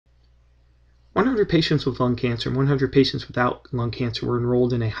100 patients with lung cancer and 100 patients without lung cancer were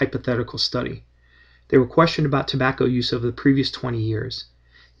enrolled in a hypothetical study. They were questioned about tobacco use over the previous 20 years.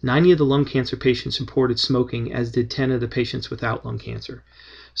 90 of the lung cancer patients reported smoking, as did 10 of the patients without lung cancer.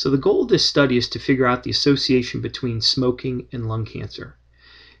 So the goal of this study is to figure out the association between smoking and lung cancer.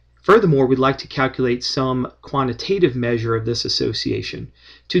 Furthermore, we'd like to calculate some quantitative measure of this association.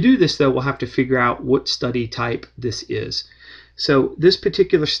 To do this, though, we'll have to figure out what study type this is. So this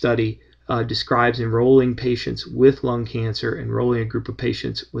particular study describes enrolling patients with lung cancer, enrolling a group of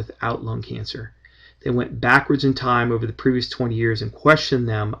patients without lung cancer. They went backwards in time over the previous 20 years and questioned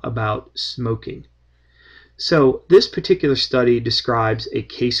them about smoking. So this particular study describes a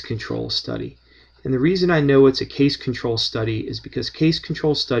case control study. And the reason I know it's a case control study is because case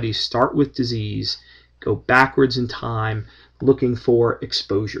control studies start with disease, go backwards in time, looking for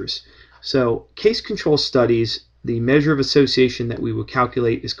exposures. So case control studies, the measure of association that we would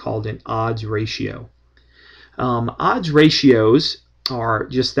calculate is called an odds ratio. Odds ratios are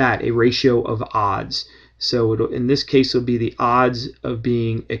just that, a ratio of odds. So in this case, it'll be the odds of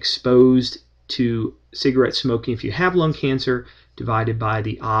being exposed to cigarette smoking if you have lung cancer divided by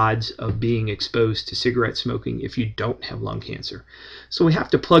the odds of being exposed to cigarette smoking if you don't have lung cancer. So we have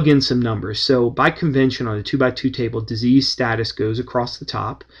to plug in some numbers. So by convention on the 2x2 table, disease status goes across the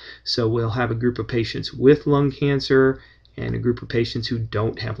top. So we'll have a group of patients with lung cancer and a group of patients who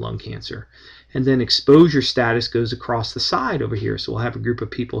don't have lung cancer. And then exposure status goes across the side over here. So we'll have a group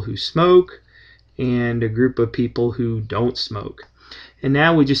of people who smoke and a group of people who don't smoke. And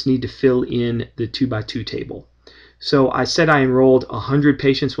now we just need to fill in the 2x2 table. So I said I enrolled 100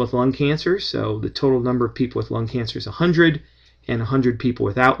 patients with lung cancer, so the total number of people with lung cancer is 100, and 100 people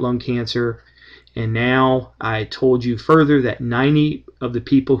without lung cancer. And now I told you further that 90 of the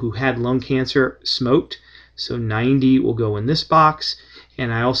people who had lung cancer smoked, so 90 will go in this box.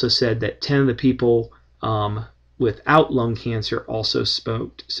 And I also said that 10 of the people without lung cancer also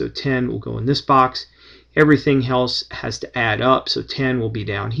smoked, so 10 will go in this box. Everything else has to add up, so 10 will be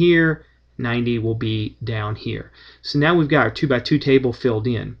down here, 90 will be down here. So now we've got our 2x2 table filled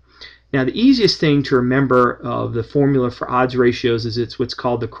in. Now the easiest thing to remember of the formula for odds ratios is it's what's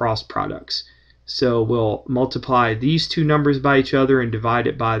called the cross products. So we'll multiply these two numbers by each other and divide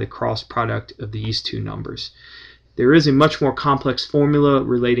it by the cross product of these two numbers. There is a much more complex formula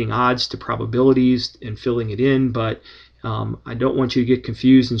relating odds to probabilities and filling it in, but I don't want you to get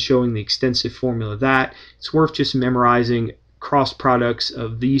confused in showing the extensive formula of that. It's worth just memorizing cross products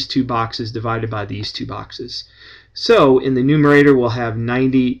of these two boxes divided by these two boxes. So in the numerator we'll have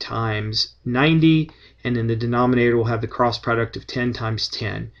 90 times 90, and in the denominator we'll have the cross product of 10 times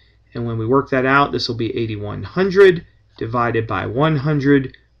 10. And when we work that out, this will be 8100 divided by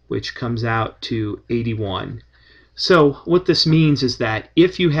 100, which comes out to 81. So what this means is that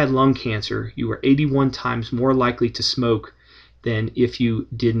if you had lung cancer, you were 81 times more likely to smoke than if you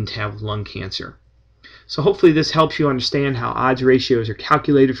didn't have lung cancer. So hopefully this helps you understand how odds ratios are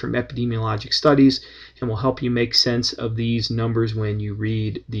calculated from epidemiologic studies and will help you make sense of these numbers when you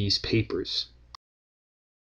read these papers.